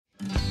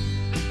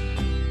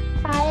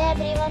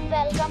everyone,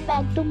 welcome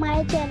back to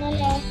my channel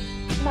and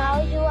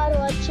now you are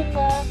watching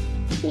a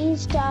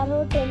 3-star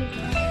hotel.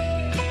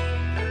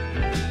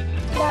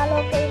 The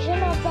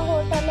location of the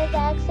hotel is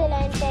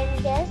excellent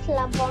and guests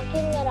love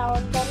walking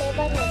around the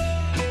neighborhood.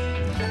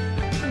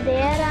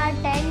 There are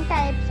 10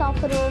 types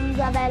of rooms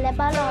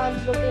available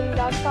on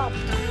booking.com.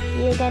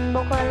 You can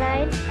book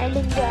online and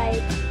enjoy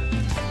it.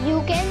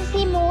 You can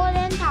see more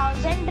than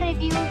 1,000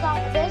 reviews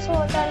of this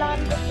hotel on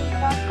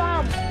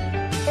booking.com.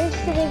 Its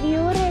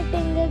review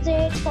rating is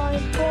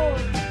 8.4,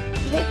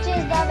 which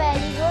is the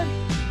very good.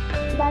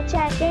 The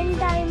check-in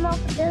time of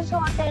this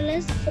hotel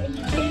is 3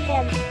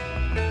 p.m.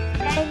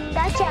 and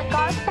the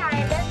check-out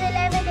time is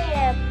 11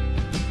 a.m.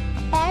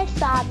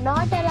 Pets are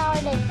not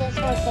allowed in this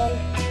hotel.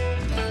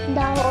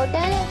 The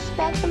hotel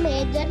accepts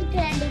major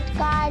credit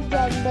cards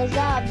and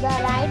reserves the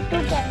right to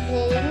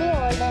temporarily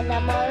hold an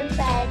amount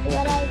prior to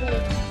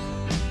arrival.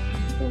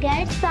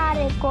 Guests are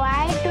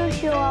required to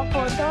show a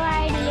photo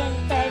ID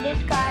and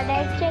credit card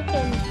at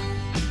check-in.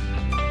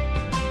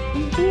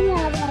 If you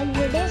have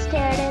already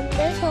stayed in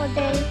this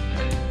hotel,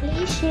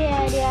 please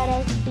share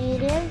your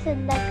experience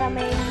in the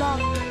comment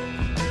box.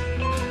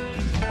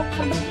 For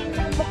booking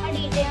more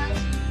details,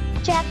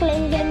 check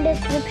link in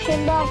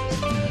description box.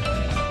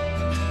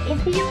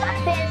 If you are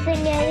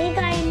facing any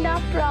kind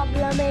of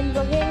problem in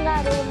booking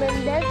a room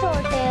in this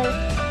hotel,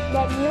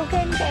 then you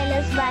can tell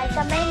us by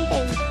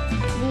commenting.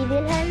 We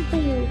will help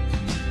you.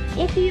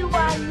 If you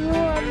are new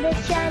on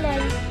this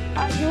channel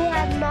or you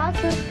have not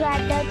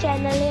subscribed our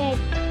channel yet,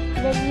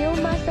 then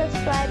you must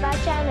subscribe our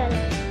channel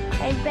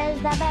and press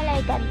the bell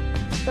icon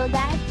so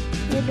that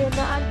you do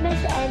not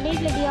miss any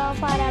video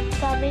of our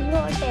upcoming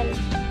hotel.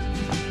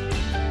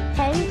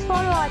 Thanks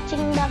for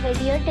watching the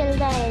video till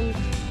the end.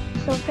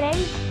 So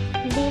friends,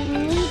 we'll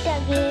meet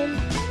again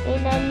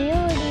in a new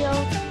video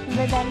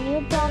with a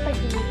new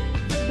property.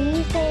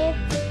 Be safe,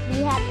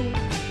 be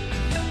happy.